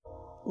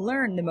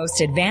Learn the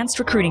most advanced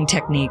recruiting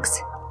techniques.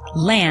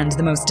 Land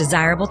the most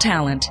desirable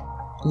talent.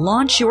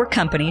 Launch your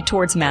company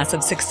towards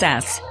massive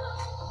success.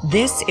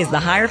 This is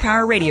the Higher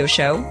Power Radio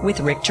Show with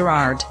Rick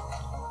Girard.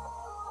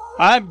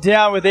 I'm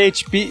down with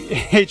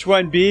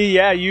H1B.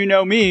 Yeah, you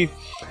know me.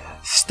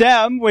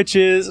 STEM, which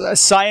is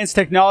science,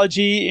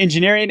 technology,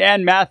 engineering,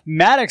 and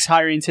mathematics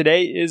hiring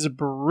today, is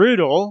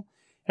brutal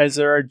as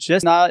there are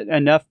just not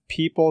enough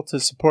people to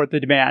support the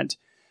demand.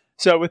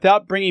 So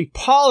without bringing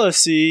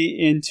policy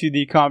into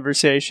the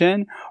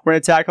conversation, we're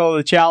going to tackle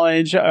the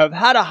challenge of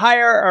how to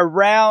hire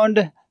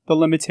around the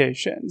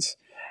limitations.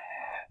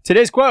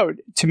 Today's quote: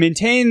 to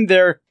maintain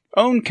their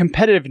own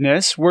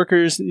competitiveness,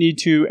 workers need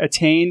to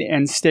attain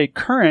and stay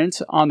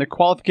current on the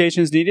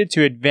qualifications needed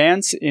to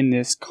advance in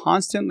this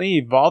constantly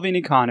evolving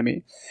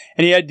economy.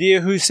 Any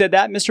idea who said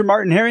that, Mr.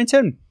 Martin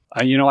Harrington?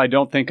 I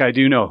don't think I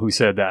do know who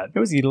said that. It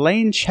was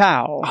Elaine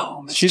Chao.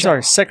 Oh, She's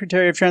our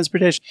Secretary of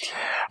Transportation.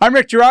 I'm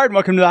Rick Girard, and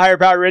welcome to the Higher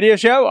Power Radio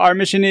Show. Our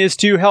mission is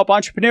to help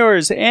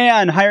entrepreneurs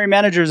and hiring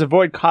managers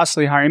avoid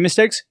costly hiring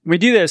mistakes. We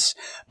do this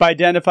by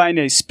identifying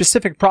a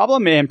specific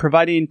problem and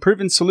providing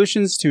proven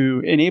solutions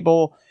to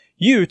enable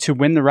you to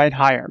win the right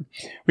hire.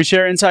 We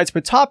share insights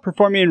with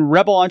top-performing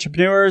rebel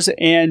entrepreneurs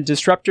and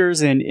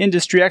disruptors and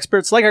industry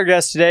experts like our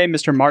guest today,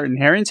 Mr. Martin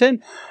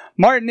Harrington.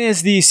 Martin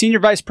is the Senior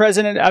Vice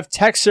President of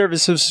Tech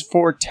Services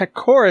for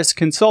TechChorus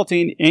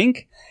Consulting,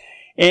 Inc.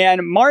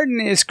 And Martin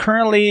is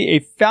currently a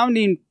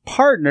founding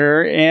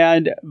partner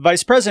and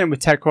Vice President with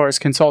TechChorus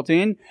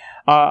Consulting,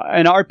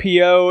 an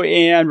RPO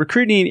and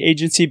recruiting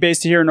agency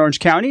based here in Orange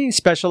County,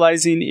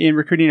 specializing in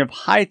recruiting of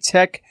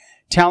high-tech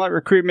talent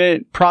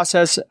recruitment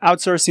process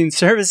outsourcing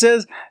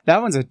services.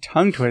 That one's a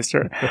tongue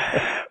twister.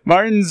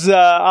 Martin's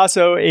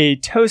also a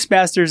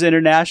Toastmasters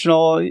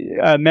International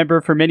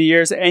member for many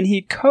years, and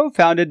he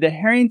co-founded the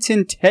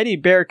Harrington Teddy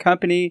Bear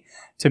Company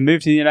to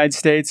move to the United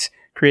States,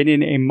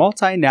 creating a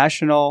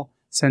multinational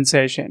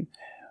sensation.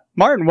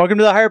 Martin, welcome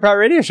to the Higher Power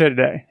Radio Show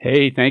today.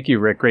 Hey, thank you,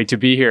 Rick. Great to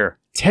be here.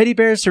 Teddy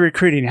bears to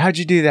recruiting. How'd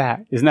you do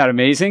that? Isn't that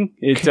amazing?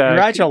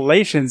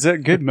 Congratulations.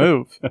 Good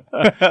move.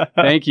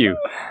 Thank you.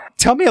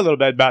 Tell me a little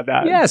bit about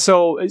that. Yeah,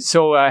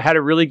 so I had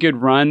a really good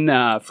run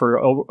for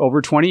over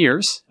 20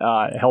 years,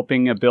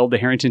 helping build the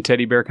Harrington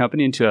Teddy Bear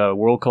Company into a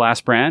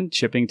world-class brand,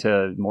 shipping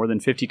to more than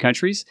 50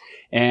 countries.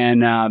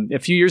 And a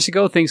few years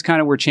ago, things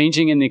kind of were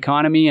changing in the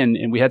economy,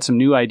 and we had some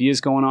new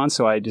ideas going on.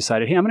 So I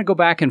decided, hey, I'm going to go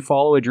back and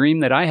follow a dream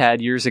that I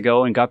had years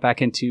ago and got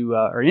back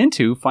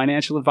into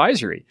financial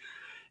advisory.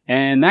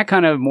 And that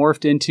kind of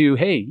morphed into,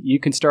 hey, you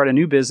can start a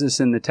new business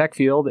in the tech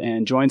field,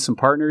 and join some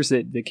partners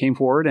that came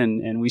forward,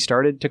 and we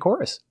started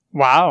TechChorus.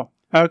 Wow.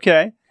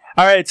 Okay.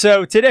 All right.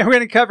 So today we're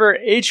going to cover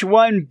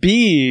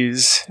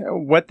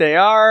H-1Bs, what they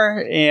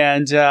are,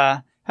 and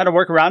how to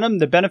work around them,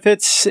 the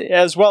benefits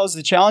as well as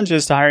the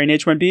challenges to hiring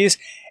H-1Bs,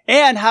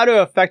 and how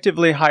to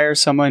effectively hire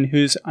someone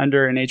who's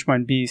under an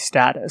H-1B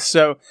status.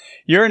 So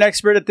you're an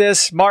expert at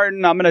this.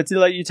 Martin, I'm going to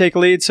let you take a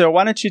lead. So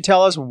why don't you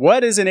tell us,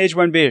 what is an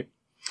H-1B?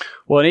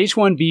 Well, an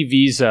H-1B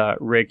visa,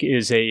 Rick,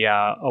 is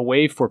a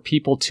way for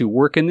people to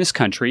work in this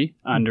country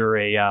under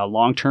a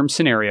long-term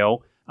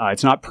scenario.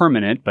 It's not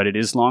permanent, but it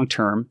is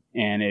long-term,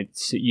 and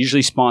it's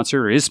usually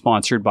sponsored or is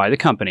sponsored by the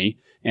company,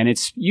 and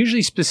it's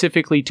usually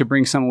specifically to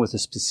bring someone with a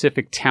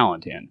specific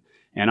talent in.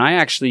 And I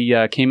actually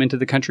came into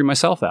the country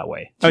myself that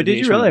way. Oh, did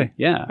you really?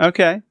 Yeah.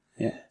 Okay.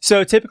 Yeah.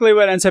 So typically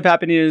what ends up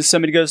happening is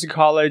somebody goes to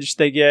college,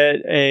 they get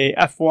a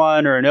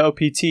F1 or an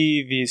OPT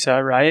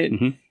visa, right?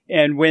 Mm-hmm.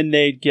 And when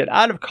they get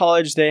out of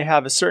college, they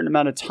have a certain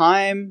amount of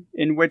time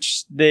in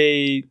which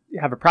they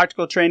have a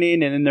practical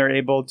training, and then they're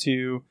able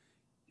to...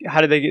 How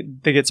do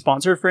they get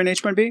sponsored for an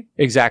H-1B?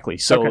 Exactly.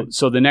 So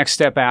the next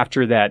step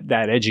after that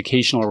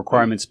educational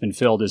requirement's been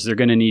filled is they're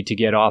going to need to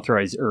get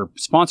authorized or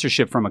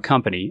sponsorship from a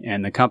company,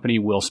 and the company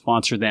will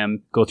sponsor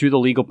them, go through the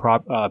legal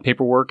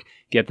paperwork,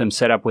 get them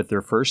set up with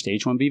their first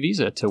H-1B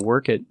visa to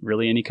work at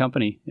really any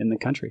company in the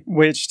country.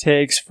 Which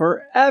takes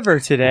forever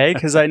today,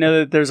 because I know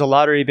that there's a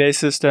lottery-based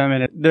system,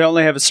 and they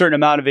only have a certain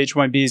amount of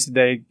H-1Bs that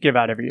they give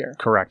out every year.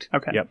 Correct.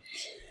 Okay. Yep.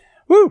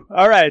 Woo!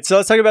 All right. So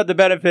let's talk about the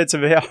benefits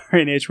of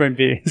hiring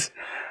H-1Bs.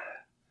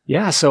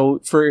 Yeah,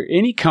 so for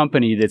any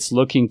company that's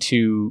looking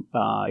to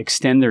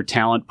extend their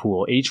talent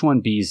pool,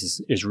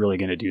 H-1Bs is really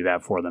going to do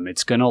that for them.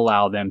 It's going to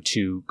allow them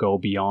to go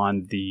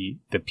beyond the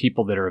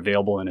people that are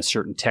available in a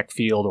certain tech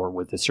field or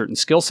with a certain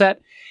skill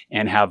set,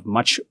 and have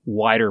much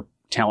wider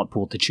talent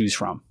pool to choose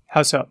from.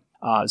 How so?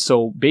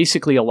 So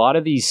basically, a lot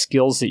of these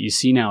skills that you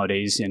see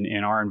nowadays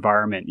in our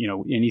environment,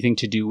 anything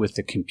to do with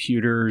the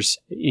computers,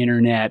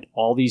 internet,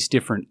 all these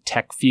different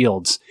tech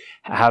fields,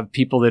 have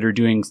people that are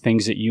doing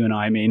things that you and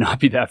I may not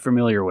be that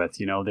familiar with.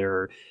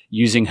 They're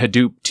using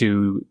Hadoop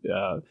to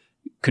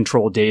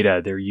control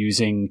data. They're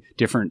using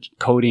different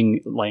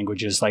coding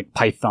languages like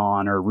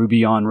Python or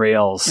Ruby on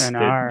Rails.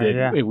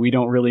 We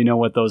don't really know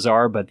what those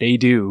are, but they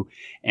do.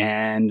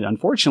 And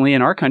unfortunately,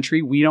 in our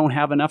country, we don't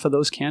have enough of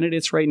those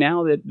candidates right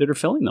now that are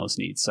filling those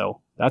needs.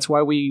 So that's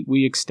why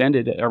we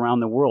extended it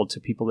around the world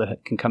to people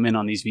that can come in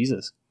on these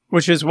visas.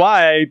 Which is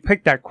why I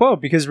picked that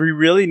quote, because we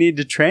really need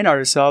to train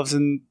ourselves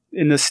in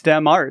in the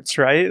STEM arts,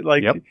 right?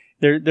 Like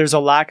Yep. there's a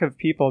lack of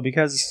people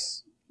because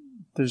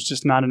there's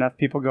just not enough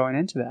people going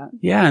into that.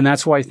 Yeah, and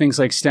that's why things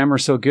like STEM are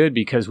so good,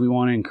 because we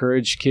want to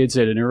encourage kids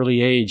at an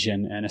early age,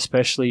 and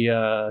especially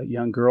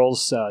young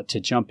girls to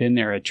jump in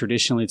there.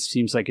 Traditionally, it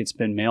seems like it's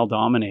been male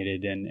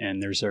dominated,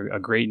 and there's a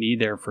great need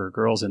there for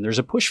girls, and there's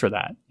a push for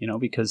that,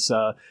 because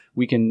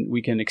we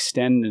can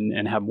extend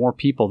and have more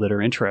people that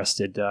are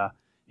interested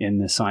in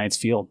the science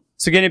field.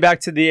 So getting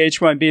back to the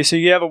H-1B, so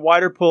you have a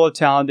wider pool of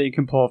talent that you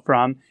can pull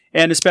from,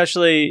 and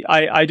especially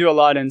I do a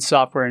lot in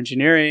software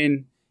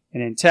engineering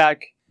and in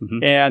tech.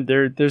 Mm-hmm. And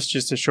there's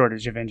just a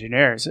shortage of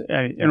engineers.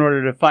 In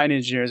order to find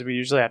engineers, we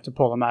usually have to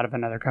pull them out of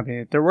another company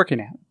that they're working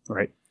at.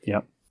 Right.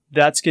 Yep.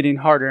 That's getting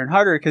harder and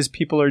harder because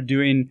people are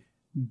doing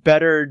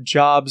better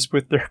jobs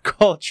with their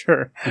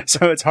culture.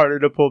 So it's harder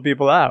to pull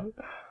people out.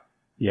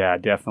 Yeah,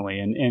 definitely.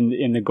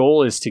 And the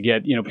goal is to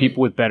get,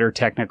 people with better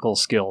technical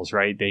skills,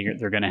 right?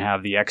 They're going to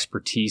have the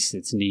expertise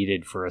that's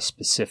needed for a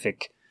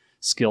specific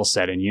skill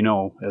set. And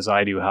as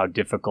I do, how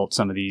difficult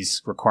some of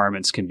these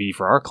requirements can be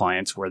for our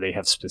clients, where they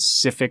have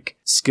specific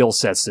skill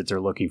sets that they're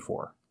looking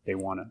for. They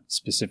want a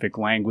specific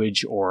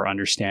language or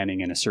understanding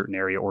in a certain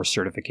area or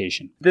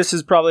certification. This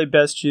is probably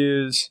best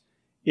used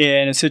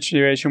in a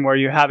situation where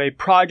you have a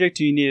project,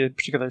 you need a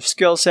particular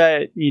skill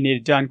set, you need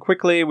it done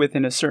quickly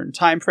within a certain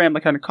time frame.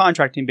 Like on a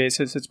contracting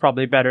basis, it's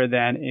probably better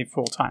than a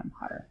full-time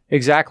hire.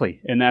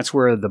 Exactly. And that's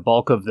where the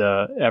bulk of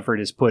the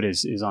effort is put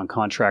is on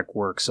contract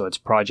work. So it's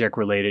project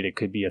related. It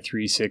could be a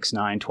 3, 6,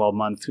 9,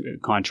 12-month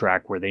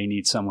contract where they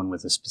need someone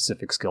with a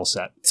specific skill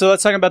set. So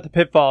let's talk about the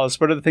pitfalls.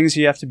 What are the things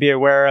you have to be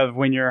aware of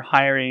when you're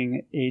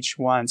hiring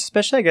H1s,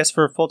 especially, I guess,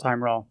 for a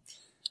full-time role?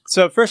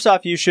 So first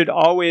off, you should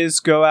always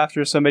go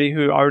after somebody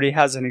who already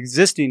has an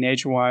existing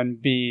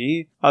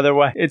H1B.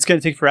 Otherwise, it's going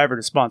to take forever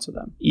to sponsor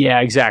them. Yeah,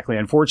 exactly.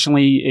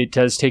 Unfortunately, it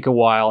does take a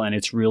while, and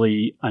it's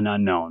really an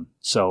unknown.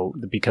 So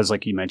because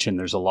like you mentioned,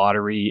 there's a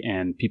lottery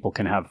and people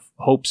can have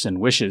hopes and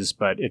wishes,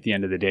 but at the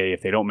end of the day,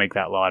 if they don't make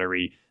that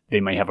lottery,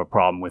 they may have a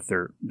problem with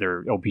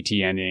their OPT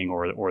ending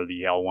or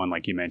the L1,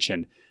 like you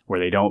mentioned, where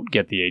they don't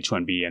get the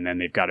H-1B, and then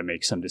they've got to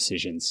make some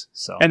decisions.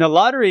 So, and the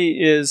lottery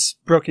is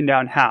broken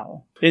down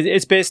how?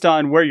 It's based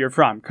on where you're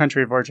from,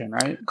 country of origin,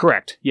 right?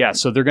 Correct. Yeah.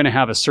 So they're going to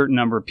have a certain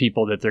number of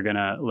people that they're going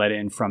to let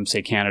in from,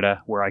 say,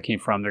 Canada, where I came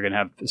from. They're going to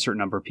have a certain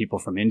number of people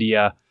from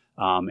India,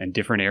 and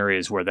different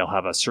areas where they'll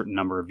have a certain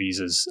number of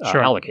visas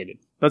allocated.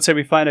 Let's say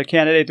we find a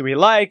candidate that we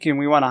like and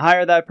we want to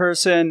hire that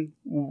person.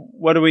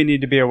 What do we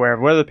need to be aware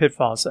of? What are the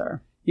pitfalls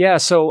there? Yeah,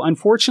 so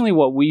unfortunately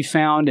what we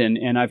found,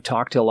 and I've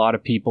talked to a lot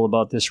of people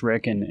about this,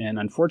 Rick, and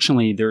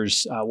unfortunately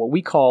there's what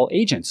we call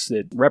agents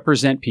that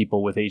represent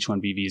people with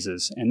H-1B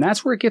visas. And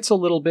that's where it gets a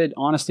little bit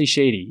honestly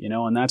shady,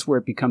 and that's where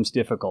it becomes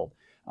difficult.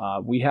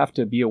 We have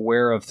to be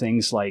aware of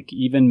things like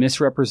even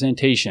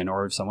misrepresentation,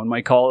 or someone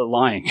might call it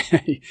lying.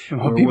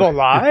 People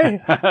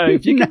lie?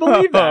 If you can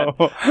believe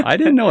that. I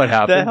didn't know it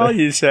happened. The hell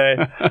you say?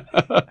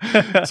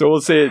 So we'll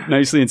say it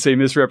nicely and say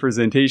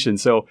misrepresentation.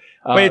 So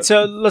wait,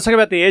 so let's talk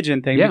about the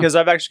agent thing, yeah. Because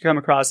I've actually come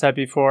across that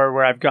before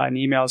where I've gotten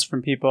emails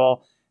from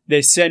people.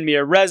 They send me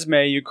a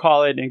resume, you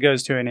call it, and it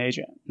goes to an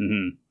agent.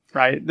 Mm-hmm.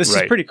 Right? This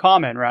is pretty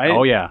common, right?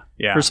 Oh, yeah.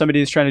 Yeah. For somebody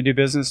who's trying to do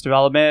business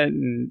development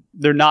and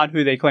they're not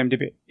who they claim to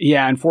be.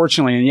 Yeah,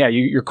 unfortunately. And yeah,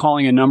 you're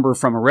calling a number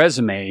from a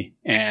resume.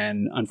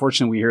 And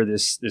unfortunately, we hear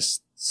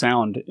this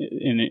sound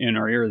in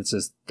our ear that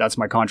says, that's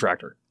my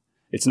contractor.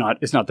 It's not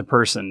the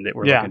person that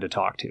we're looking to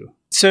talk to.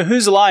 So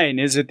who's lying?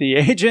 Is it the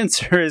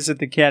agents or is it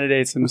the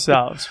candidates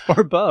themselves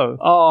or both?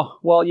 Oh,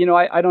 well,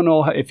 I don't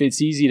know if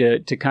it's easy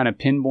to kind of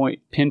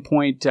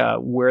pinpoint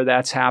where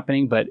that's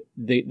happening, but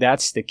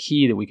that's the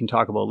key that we can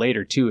talk about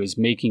later too, is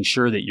making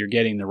sure that you're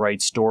getting the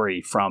right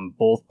story from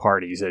both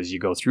parties as you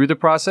go through the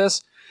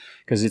process,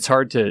 because it's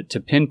hard to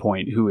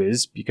pinpoint who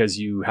is, because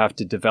you have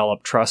to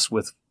develop trust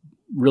with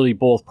really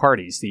both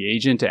parties, the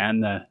agent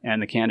and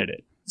the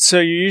candidate.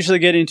 So you're usually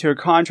getting to a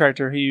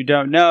contractor who you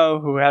don't know,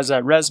 who has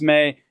that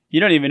resume. You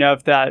don't even know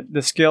if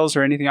the skills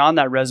or anything on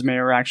that resume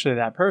are actually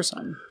that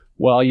person.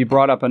 Well, you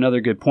brought up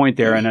another good point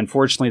there, and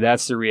unfortunately,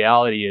 that's the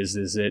reality. Is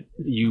that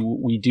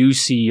we do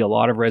see a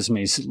lot of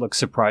resumes that look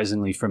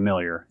surprisingly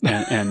familiar,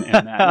 and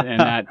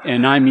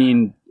I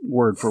mean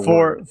word for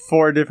word.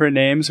 4 different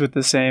names with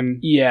the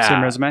same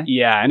resume?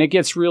 Yeah, and it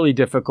gets really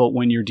difficult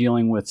when you're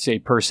dealing with, say,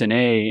 person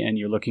A, and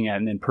you're looking at,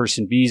 and then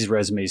person B's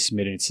resume is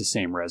submitted, it's the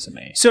same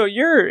resume. So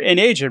you're an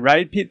agent,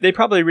 right? They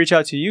probably reach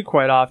out to you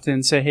quite often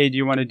and say, hey, do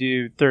you want to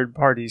do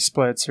third-party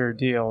splits or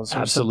deals? Or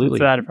Absolutely.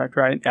 To that effect,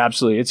 right?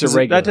 Absolutely. It's a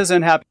regular. That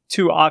doesn't happen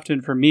too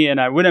often for me,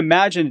 and I would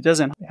imagine it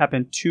doesn't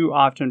happen too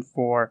often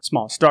for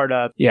small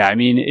startups. Yeah, I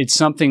mean, it's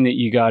something that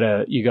you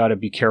gotta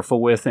be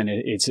careful with, and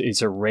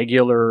it's a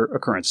regular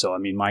occurrence. So, I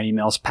mean, my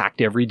email's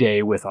packed every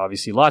day with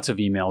obviously lots of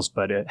emails,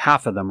 but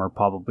half of them are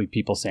probably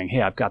people saying,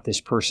 hey, I've got this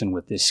person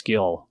with this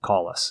skill,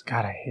 call us.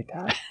 God, I hate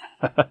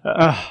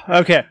that.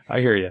 Okay. I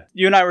hear you.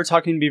 You and I were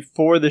talking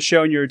before the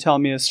show, and you were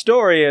telling me a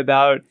story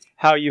about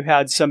how you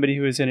had somebody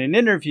who was in an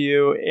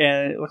interview,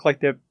 and it looked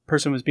like the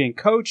person was being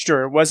coached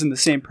or it wasn't the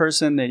same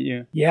person that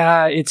you...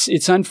 Yeah,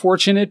 it's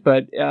unfortunate,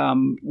 but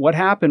what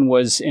happened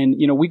was, and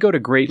we go to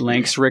great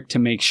lengths, Rick, to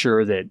make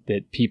sure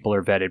that people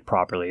are vetted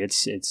properly.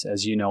 It's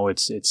as you know,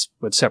 it's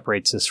what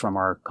separates us from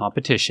our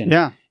competition.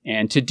 Yeah.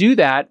 And to do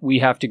that, we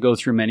have to go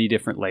through many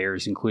different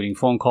layers, including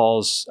phone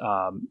calls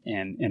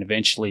and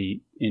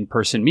eventually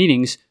in-person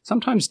meetings.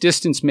 Sometimes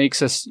distance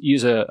makes us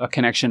use a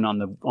connection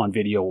on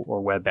video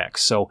or WebEx.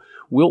 So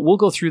we'll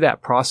go through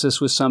that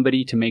process with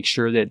somebody to make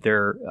sure that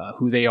they're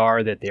who they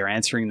are, that they're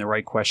answering the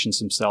right questions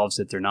themselves,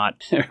 that they're not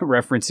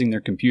referencing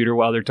their computer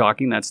while they're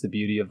talking. That's the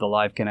beauty of the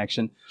live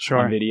connection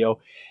on video.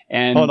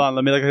 And hold on,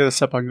 let me look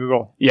this up on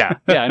Google. Yeah.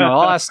 No,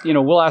 I'll ask.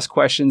 We'll ask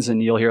questions,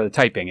 and you'll hear the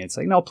typing. It's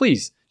like, no,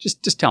 please,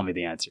 just tell me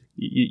the answer.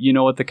 You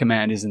know what the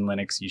command is in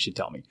Linux. You should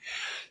tell me.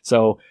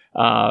 So,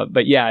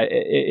 but yeah,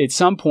 at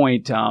some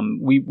point,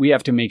 we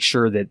have to make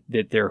sure that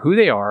they're who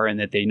they are and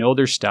that they know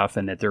their stuff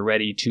and that they're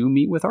ready to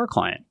meet with our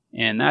client.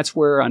 And that's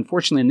where,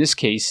 unfortunately, in this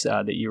case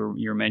that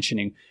you're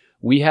mentioning,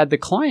 we had the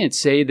client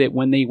say that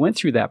when they went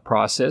through that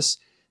process,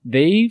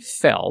 they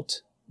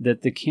felt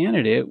that the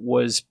candidate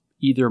was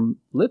either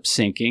lip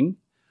syncing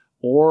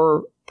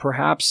or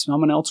perhaps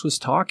someone else was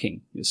talking.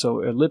 So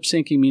lip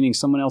syncing meaning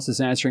someone else is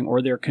answering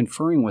or they're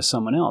conferring with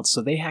someone else.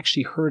 So they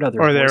actually heard other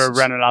voices. Or they were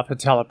running off a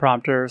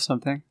teleprompter or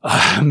something.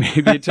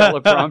 Maybe a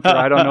teleprompter.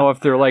 I don't know if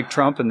they're like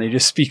Trump and they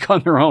just speak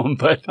on their own,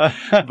 but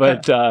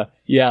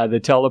yeah, the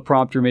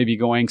teleprompter may be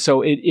going.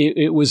 So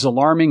it was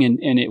alarming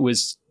and it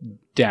was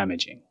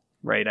damaging.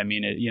 Right. I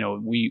mean,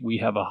 we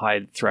have a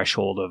high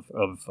threshold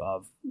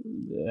of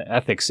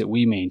ethics that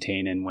we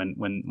maintain. And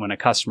when a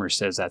customer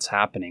says that's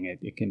happening,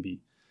 it can be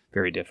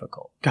very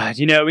difficult. God,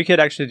 we could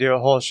actually do a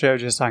whole show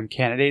just on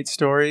candidate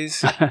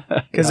stories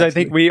because I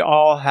think we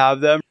all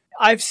have them.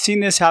 I've seen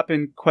this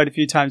happen quite a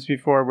few times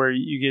before where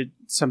you get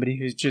somebody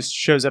who just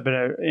shows up in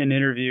an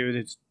interview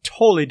that's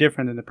totally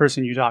different than the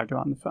person you talked to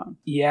on the phone.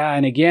 Yeah.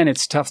 And again,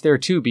 it's tough there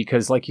too,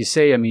 because like you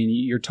say, I mean,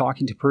 you're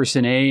talking to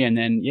person A and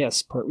then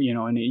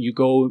and you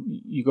go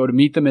to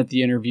meet them at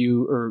the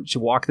interview or to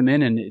walk them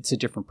in and it's a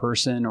different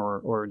person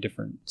or a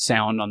different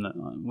sound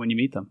when you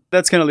meet them.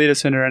 That's going to lead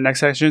us into our next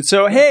section.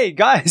 So, hey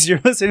guys,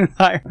 you're listening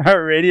to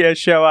our radio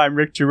show. I'm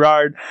Rick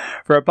Girard.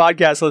 For our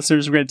podcast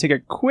listeners, we're going to take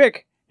a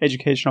quick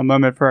educational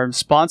moment for our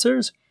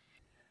sponsors.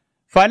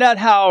 Find out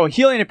how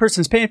healing a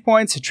person's pain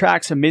points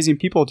attracts amazing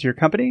people to your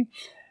company.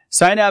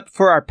 Sign up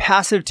for our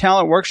passive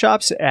talent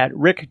workshops at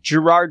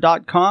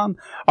rickgirard.com.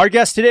 Our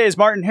guest today is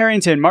Martin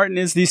Harrington. Martin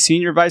is the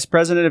Senior Vice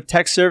President of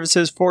Tech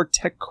Services for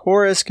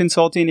TechChorus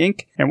Consulting,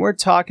 Inc. And we're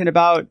talking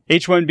about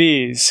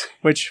H-1Bs,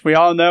 which we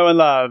all know and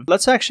love.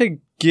 Let's actually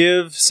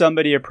give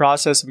somebody a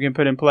process we can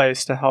put in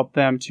place to help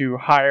them to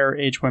hire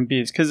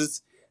H-1Bs,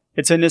 because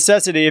it's a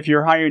necessity if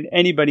you're hiring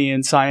anybody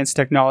in science,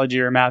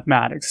 technology, or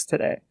mathematics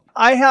today.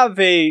 I have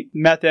a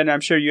method, and I'm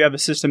sure you have a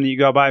system that you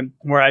go by,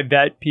 where I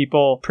vet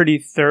people pretty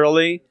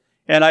thoroughly,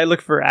 and I look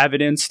for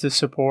evidence to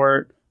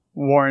support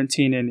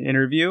warranting an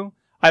interview.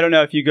 I don't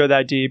know if you go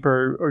that deep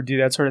or do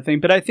that sort of thing,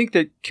 but I think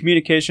that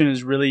communication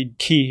is really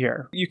key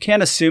here. You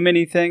can't assume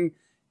anything,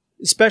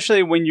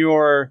 especially when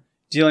you're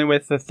dealing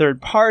with a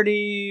third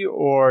party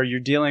or you're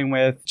dealing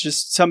with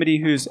just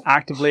somebody who's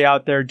actively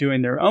out there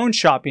doing their own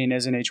shopping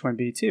as an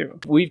H-1B too.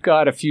 We've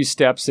got a few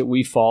steps that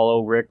we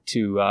follow, Rick,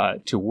 to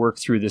work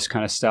through this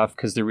kind of stuff,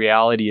 because the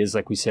reality is,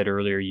 like we said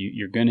earlier,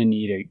 you're going to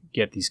need to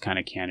get these kind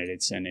of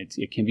candidates, and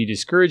it can be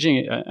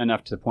discouraging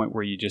enough to the point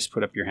where you just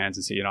put up your hands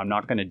and say, I'm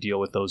not going to deal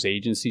with those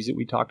agencies that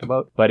we talked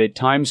about. But at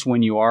times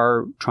when you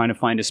are trying to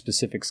find a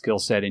specific skill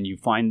set and you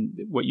find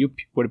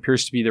what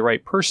appears to be the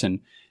right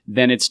person,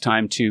 then it's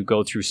time to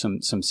go through some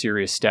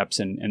serious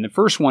steps. And the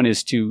first one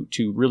is to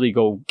really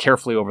go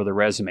carefully over the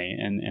resume.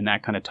 And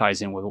that kind of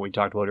ties in with what we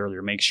talked about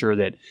earlier. Make sure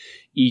that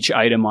each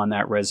item on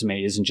that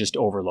resume isn't just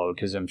overload,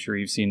 because I'm sure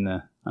you've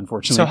seen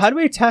unfortunately. So how do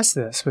we test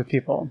this with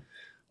people?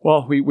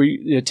 Well,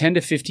 we 10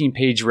 to 15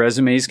 page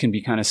resumes can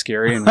be kind of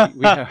scary,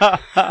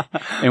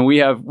 and we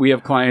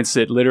have clients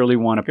that literally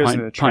want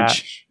to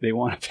punch. They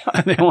want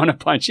to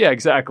punch. Yeah,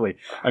 exactly.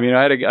 I mean,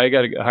 I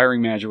got a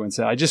hiring manager once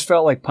said, I just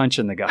felt like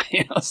punching the guy.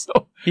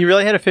 So he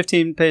really had a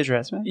 15-page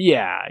resume.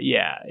 Yeah,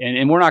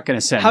 and we're not going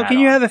to send. How can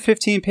you have a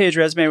 15-page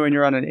resume when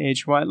you're on an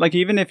H1? Like,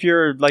 even if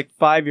you're like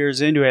 5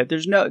 years into it,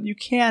 you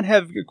can't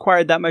have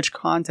acquired that much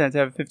content to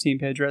have a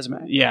 15-page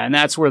resume. Yeah, and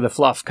that's where the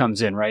fluff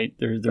comes in, right?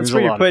 That's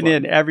where you're putting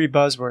in every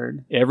buzzword.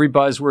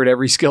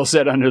 Every skill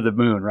set under the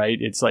moon, right?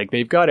 It's like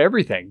they've got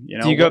everything.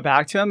 Do you go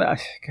back to them?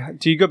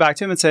 Do you go back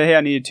to them and say, hey,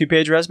 I need a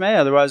 2-page resume,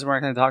 otherwise we're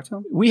not going to talk to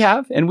them? We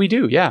have, and we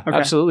do. Yeah, okay.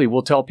 Absolutely.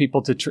 We'll tell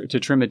people to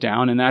trim it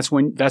down, and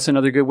that's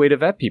another good way to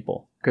vet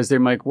people, because they're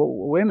like, well,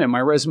 wait a minute,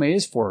 my resume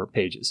is 4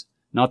 pages.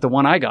 Not the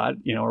one I got,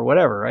 or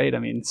whatever, right? I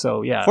mean,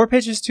 so yeah. 4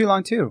 pages is too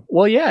long too.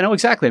 Well, yeah, no,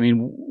 exactly. I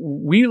mean,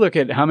 we look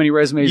at how many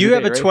resumes You a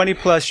have day, a right? 20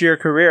 plus year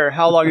career.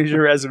 How long is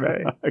your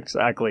resume?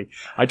 Exactly.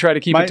 I try to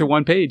keep it to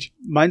one page.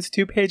 Mine's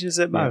 2 pages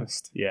at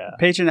most. Yeah.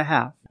 Page and a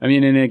half. I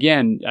mean, and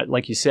again,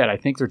 like you said, I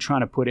think they're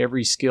trying to put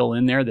every skill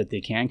in there that they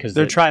can because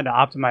They're trying to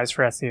optimize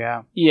for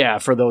SEO. Yeah,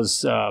 for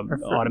those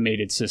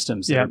automated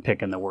systems that are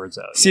picking the words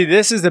out. See,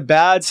 this is the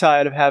bad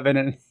side of having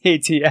an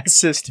ATS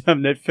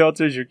system that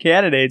filters your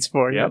candidates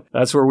for you. Yep.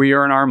 That's where we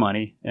earn our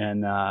money,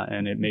 and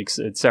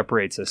it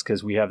separates us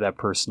because we have that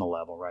personal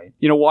level, right?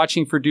 You know,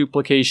 watching for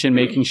duplication,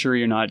 making sure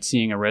you're not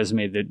seeing a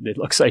resume that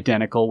looks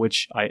identical,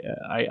 which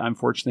I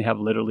unfortunately have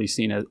literally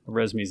seen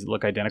resumes that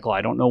look identical.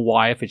 I don't know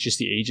why, if it's just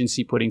the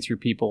agency putting through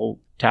people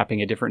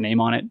tapping a different name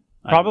on it.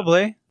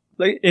 Probably.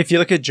 Like if you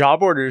look at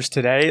job orders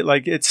today,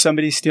 like it's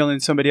somebody stealing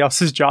somebody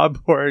else's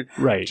job board,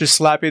 right? Just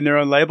slapping their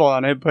own label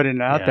on it, putting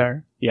it out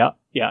there. Yeah,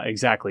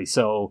 exactly.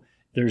 So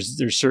there's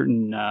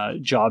certain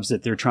jobs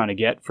that they're trying to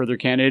get for their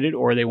candidate,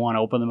 or they want to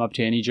open them up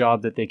to any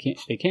job that they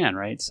can,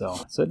 right? So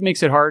it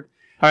makes it hard.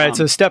 All right.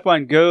 So step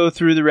 1, go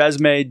through the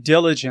resume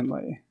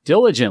diligently.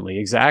 Diligently,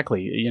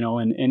 exactly. You know,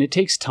 and it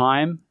takes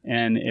time,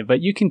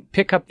 but you can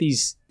pick up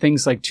these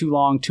things like too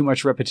long, too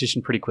much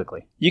repetition pretty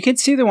quickly. You can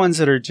see the ones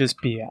that are just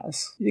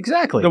BS.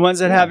 Exactly. The ones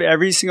that have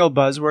every single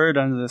buzzword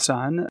under the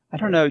sun. I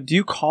don't know. Do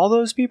you call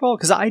those people?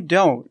 Because I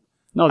don't.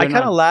 No, I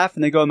kind of laugh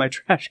and they go in my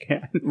trash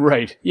can.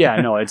 Right. Yeah.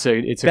 No, it's a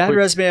bad quick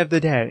resume of the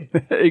day.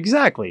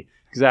 Exactly.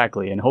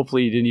 And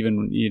hopefully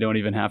you don't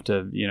even have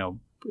to,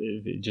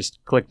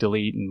 just click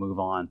delete and move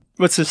on.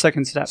 What's the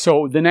second step?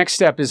 So the next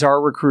step is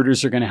our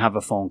recruiters are going to have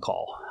a phone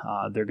call.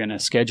 They're going to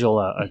schedule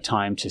a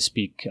time to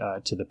speak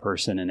to the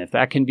person. And if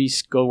that can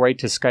go right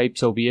to Skype,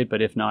 so be it.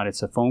 But if not,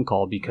 it's a phone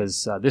call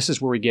because this is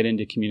where we get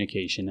into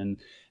communication. And,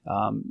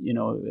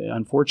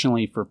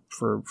 unfortunately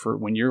for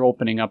when you're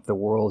opening up the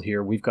world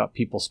here, we've got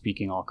people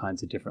speaking all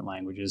kinds of different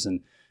languages.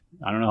 And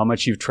I don't know how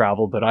much you've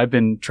traveled, but I've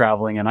been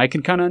traveling and I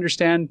can kind of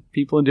understand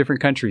people in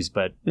different countries.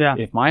 But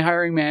if my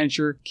hiring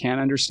manager can't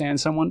understand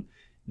someone,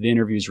 the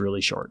interview is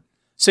really short.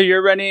 So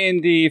you're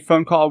running the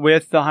phone call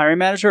with the hiring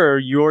manager or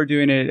you're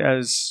doing it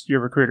as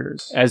your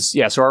recruiters?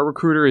 So our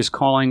recruiter is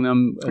calling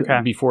them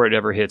before it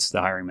ever hits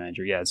the hiring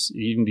manager. Yes,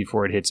 even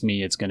before it hits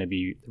me, it's going to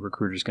be, the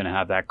recruiter's going to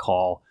have that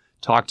call,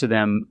 talk to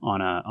them on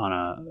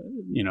a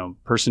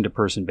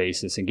person-to-person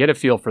basis and get a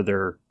feel for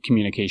their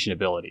communication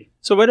ability.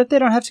 So what if they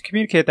don't have to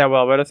communicate that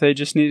well? What if they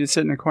just need to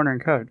sit in a corner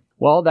and code?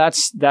 Well,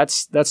 that's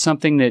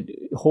something that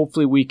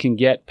hopefully we can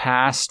get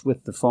past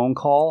with the phone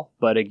call.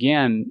 But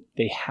again,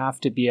 they have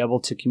to be able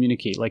to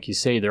communicate. Like you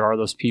say, there are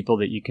those people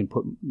that you can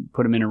put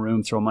them in a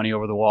room, throw money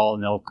over the wall,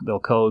 and they'll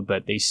code,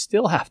 but they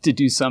still have to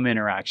do some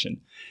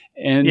interaction.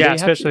 And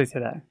especially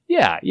today.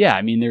 Yeah.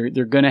 I mean,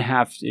 they're going to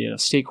have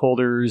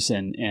stakeholders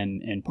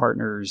and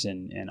partners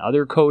and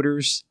other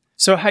coders.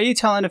 So how are you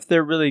telling if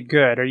they're really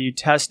good? Are you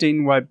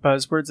testing what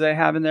buzzwords they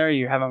have in there? Are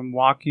you have them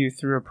walk you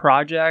through a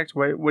project?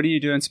 What are you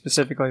doing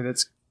specifically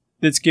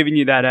that's giving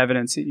you that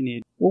evidence that you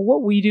need? Well,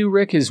 what we do,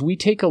 Rick, is we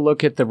take a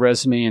look at the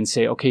resume and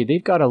say, okay,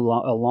 they've got a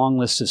long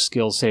list of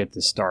skills, say at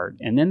the start,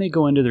 and then they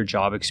go into their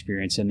job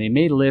experience and they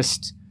may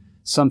list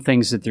some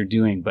things that they're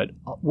doing, but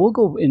we'll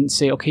go and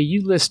say, okay,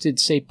 you listed,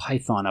 say,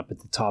 Python up at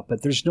the top,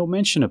 but there's no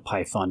mention of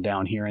Python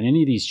down here in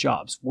any of these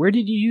jobs. Where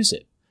did you use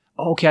it?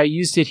 Okay, I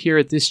used it here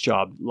at this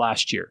job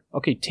last year.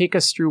 Okay, take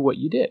us through what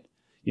you did.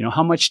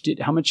 How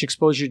much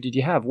exposure did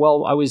you have?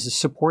 Well, I was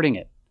supporting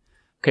it.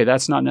 Okay,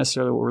 that's not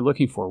necessarily what we're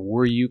looking for.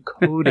 Were you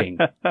coding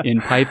in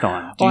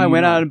Python? I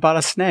went out and bought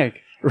a snake.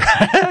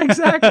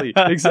 Exactly.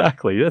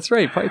 That's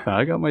right, Python.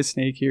 I got my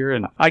snake here,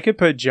 and I could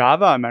put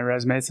Java on my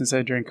resume since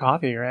I drink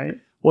coffee, right?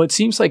 Well, it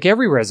seems like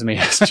every resume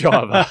has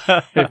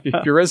Java.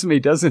 if your resume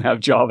doesn't have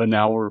Java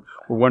now, we're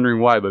wondering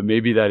why, but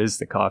maybe that is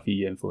the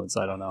coffee influence.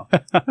 I don't know.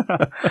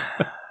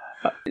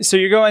 So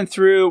you're going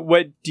through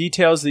what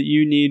details that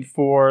you need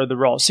for the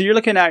role. So you're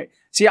looking at,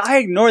 I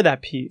ignore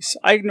that piece.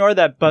 I ignore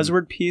that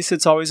buzzword piece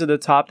that's always at the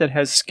top that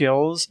has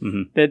skills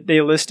that they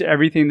list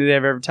everything that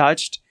they've ever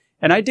touched.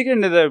 And I dig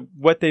into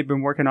what they've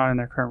been working on in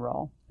their current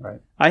role. Right.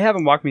 I have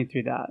them walk me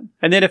through that.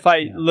 And then if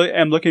I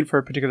am looking for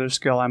a particular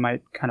skill, I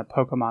might kind of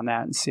poke them on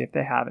that and see if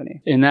they have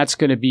any. And that's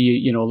going to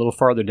be, a little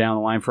farther down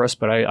the line for us.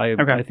 But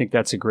I think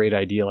that's a great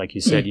idea. Like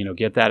you said,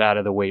 get that out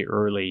of the way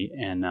early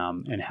and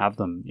have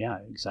them. Yeah,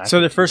 exactly.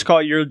 So the first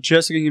call, you're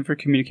just looking for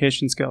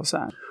communication skills,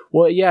 huh?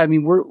 Well, yeah, I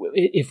mean,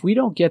 if we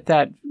don't get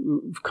that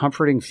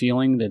comforting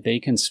feeling that they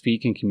can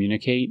speak and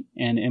communicate,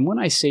 and when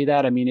I say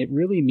that, I mean, it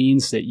really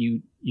means that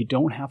you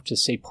don't have to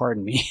say,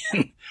 pardon me,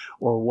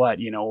 or what,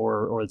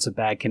 or it's a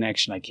bad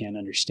connection. I can't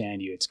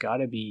understand you. It's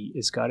gotta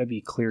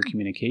be clear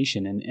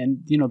communication.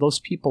 And those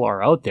people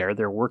are out there.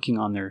 They're working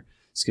on their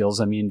skills.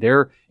 I mean,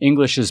 their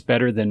English is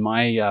better than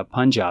my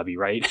Punjabi,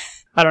 right?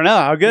 I don't know.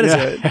 How good is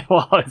it?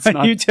 Well, it's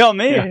not. You tell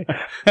me.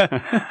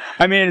 Yeah.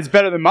 I mean, it's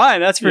better than mine.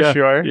 That's for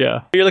sure.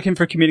 Yeah. You're looking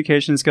for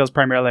communication skills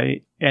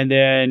primarily, and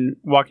then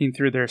walking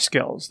through their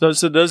skills.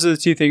 Those are the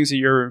two things that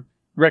you're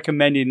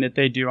recommending that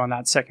they do on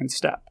that second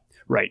step.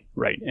 Right.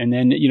 And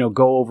then,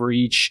 go over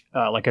each,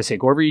 like I say,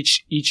 go over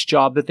each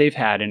job that they've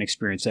had and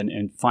experience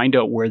and find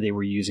out where they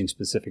were using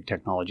specific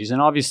technologies.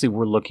 And obviously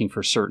we're looking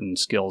for certain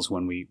skills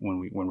when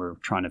we're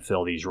trying to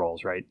fill these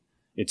roles, right?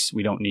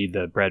 We don't need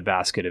the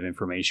breadbasket of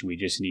information. We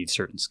just need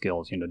certain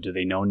skills. Do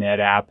they know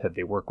NetApp? Have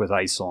they worked with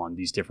ISIL on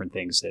these different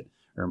things that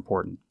are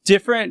important?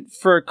 Different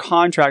for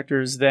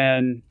contractors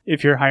than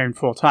if you're hiring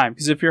full-time.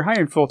 Because if you're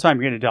hiring full-time,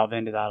 you're going to delve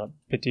into that a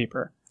bit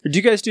deeper. Do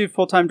you guys do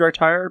full-time direct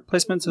hire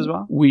placements as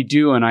well? We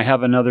do, and I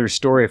have another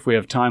story if we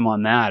have time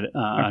on that, okay.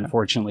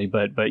 Unfortunately.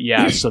 But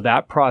yeah, so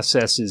that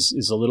process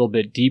is a little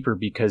bit deeper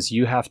because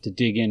you have to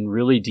dig in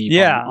really deep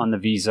on the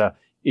visa.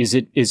 Is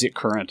it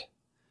current?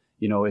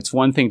 It's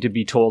one thing to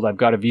be told, I've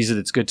got a visa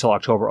that's good till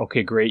October.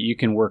 Okay, great. You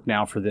can work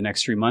now for the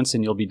next 3 months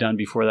and you'll be done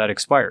before that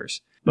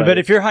expires. But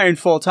if you're hiring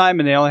full time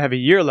and they only have a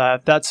year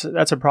left, that's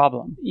a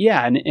problem.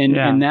 Yeah,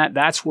 and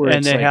that's where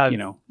it's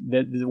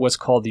like, what's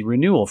called the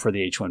renewal for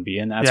the H-1B,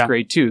 and that's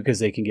great too because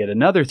they can get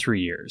another 3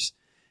 years.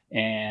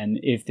 And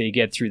if they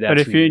get through that, but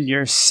if you're in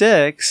year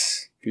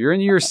 6, if you're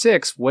in year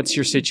 6, what's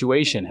your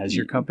situation? Has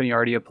your company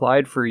already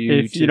applied for you?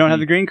 If you don't have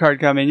the green card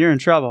coming, you're in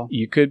trouble.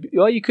 You could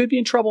be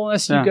in trouble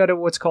unless you got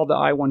what's called the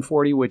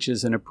I-140, which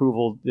is an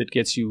approval that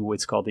gets you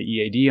what's called the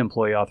EAD,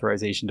 Employee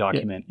Authorization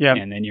Document. Yeah.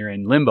 And then you're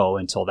in limbo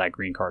until that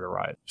green card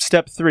arrives.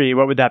 Step 3,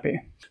 what would that be?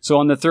 So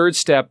on the third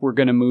step, we're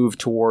going to move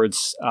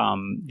towards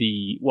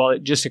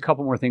just a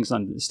couple more things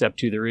on step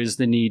 2. There is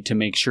the need to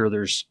make sure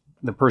there's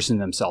the person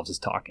themselves is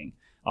talking.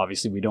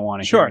 Obviously, we don't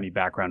want to hear any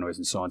background noise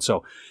and so on.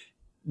 So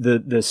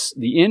the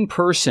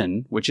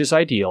in-person, which is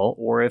ideal,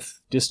 or if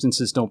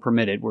distances don't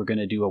permit it, we're going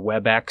to do a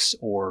WebEx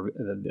or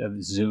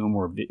a Zoom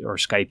or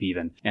Skype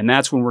even. And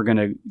that's when we're going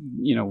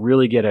to,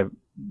 really get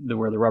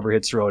where the rubber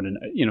hits the road and,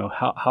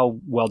 how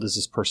well does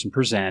this person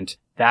present?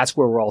 That's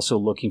where we're also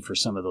looking for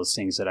some of those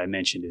things that I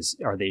mentioned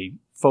are they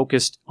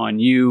focused on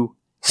you?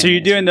 So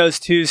you're doing those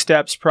 2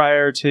 steps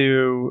prior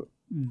to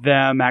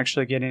them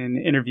actually getting an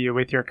interview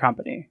with your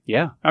company?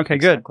 Yeah. Okay,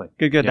 exactly.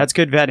 Good. Yeah. That's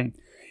good vetting.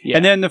 Yeah.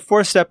 And then the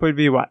 4th step would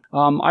be what?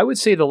 I would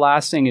say the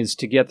last thing is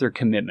to get their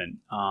commitment,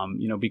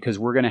 because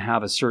we're going to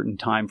have a certain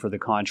time for the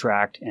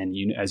contract. And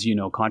as you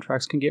know,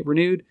 contracts can get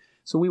renewed.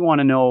 So we want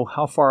to know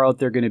how far out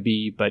they're going to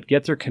be, but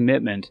get their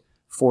commitment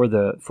for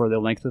the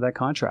length of that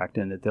contract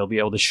and that they'll be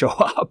able to show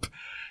up.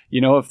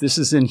 If this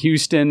is in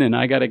Houston and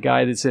I got a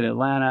guy that's in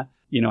Atlanta,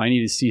 I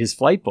need to see his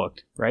flight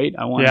booked, right?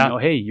 I want to know,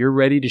 hey, you're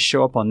ready to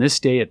show up on this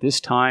day at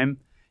this time.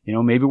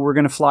 Maybe we're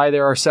going to fly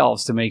there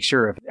ourselves to make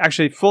sure.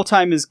 Actually,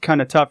 full-time is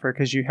kind of tougher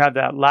because you have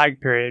that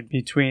lag period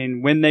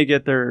between when they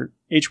get their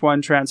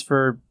H-1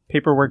 transfer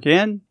paperwork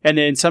in, and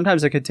then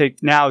sometimes it could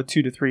take now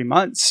 2 to 3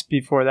 months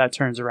before that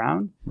turns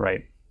around.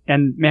 Right.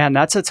 And man,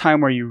 that's a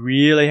time where you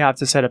really have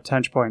to set up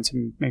touch points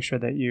and make sure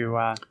that you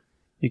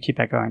keep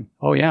that going.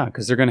 Oh, yeah,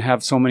 because they're going to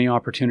have so many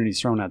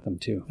opportunities thrown at them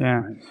too.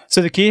 Yeah. Right.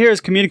 So the key here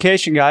is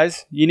communication,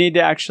 guys. You need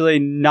to actually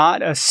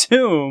not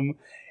assume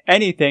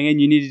anything, and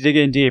you need to dig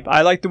in deep.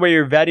 I like the way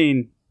you're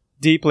vetting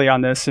deeply on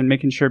this and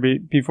making sure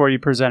before you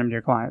present them to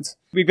your clients.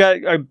 We've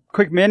got a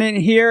quick minute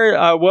here.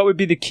 What would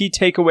be the key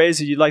takeaways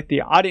that you'd like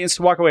the audience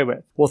to walk away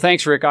with? Well,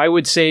 thanks, Rick. I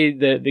would say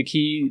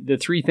the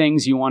 3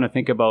 things you want to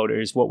think about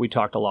is what we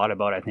talked a lot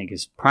about, I think,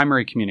 is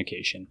primary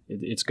communication.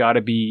 It's got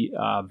to be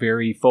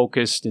very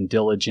focused and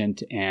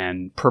diligent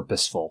and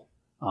purposeful.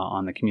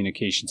 On the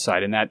communication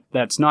side. And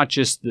that's not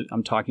just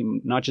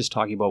not just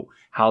talking about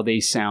how they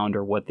sound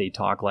or what they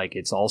talk like.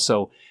 It's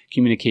also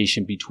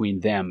communication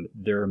between them,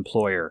 their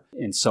employer,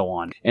 and so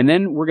on. And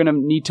then we're going to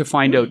need to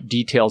find out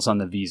details on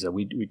the visa.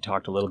 We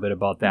talked a little bit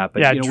about that,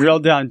 but drill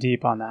down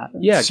deep on that.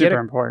 It's super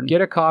important. Get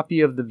a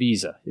copy of the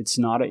visa. It's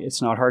not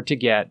hard to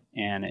get,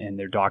 and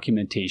their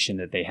documentation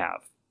that they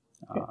have.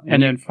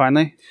 And then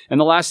finally, and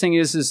the last thing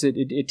is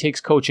it takes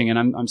coaching, and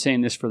I'm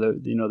saying this for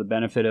the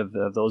benefit of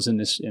those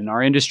in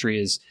our industry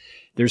is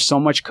there's so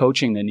much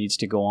coaching that needs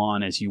to go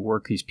on as you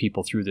work these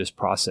people through this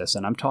process,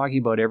 and I'm talking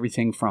about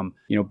everything from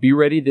be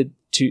ready to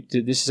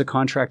this is a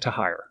contract to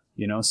hire,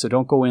 so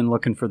don't go in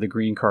looking for the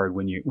green card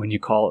when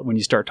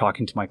you start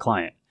talking to my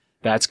client.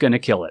 That's going to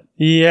kill it.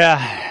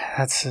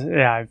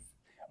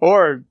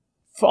 Or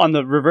on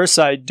the reverse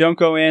side, don't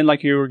go in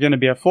like you were going to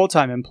be a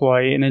full-time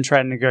employee and then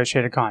try to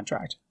negotiate a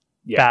contract.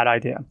 Yeah. Bad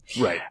idea.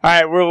 Right. All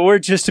right. We're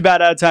just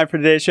about out of time for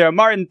today's show.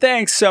 Martin,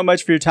 thanks so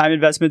much for your time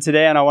investment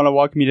today. And I want to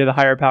welcome you to the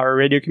Higher Power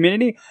Radio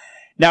community.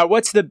 Now,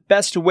 what's the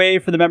best way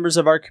for the members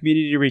of our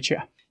community to reach you?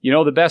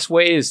 The best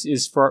way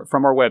is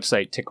from our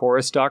website,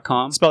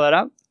 tekorus.com. Spell that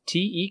out.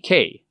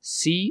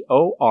 TEKCORUS,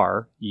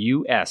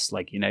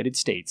 like United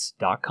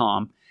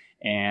States.com.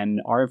 And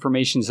our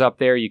information's up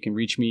there. You can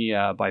reach me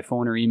by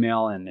phone or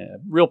email. And a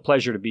real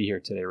pleasure to be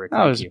here today, Rick. It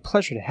was a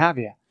pleasure to have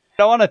you.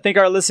 I want to thank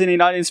our listening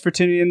audience for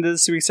tuning in to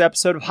this week's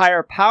episode of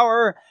Higher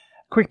Power.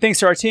 Quick thanks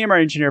to our team, our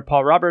engineer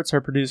Paul Roberts,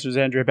 our producers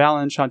Andrea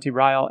Ballin, Shanti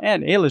Ryle,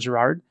 and Ayla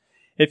Gerard.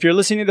 If you're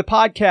listening to the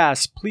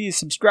podcast, please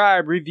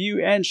subscribe,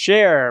 review, and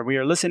share. We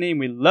are listening.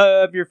 We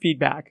love your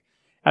feedback.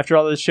 After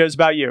all, this show's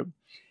about you.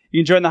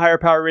 You can join the Higher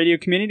Power Radio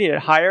community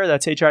at Higher,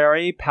 that's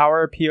HIRE,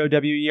 Power,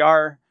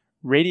 POWER,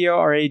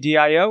 Radio,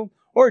 RADIO,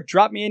 or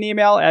drop me an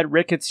email at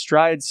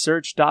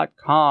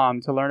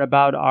rick@stridesearch.com to learn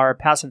about our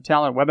passive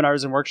talent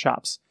webinars and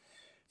workshops.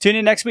 Tune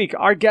in next week.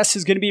 Our guest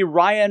is going to be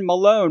Ryan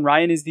Malone.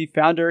 Ryan is the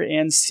founder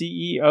and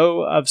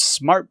CEO of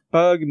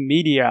SmartBug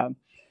Media.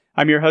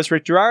 I'm your host,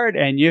 Rick Girard,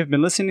 and you have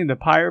been listening to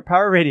the Higher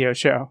Power Radio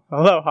Show.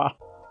 Aloha.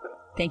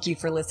 Thank you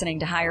for listening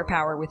to Higher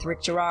Power with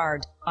Rick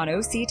Girard on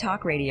OC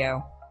Talk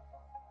Radio.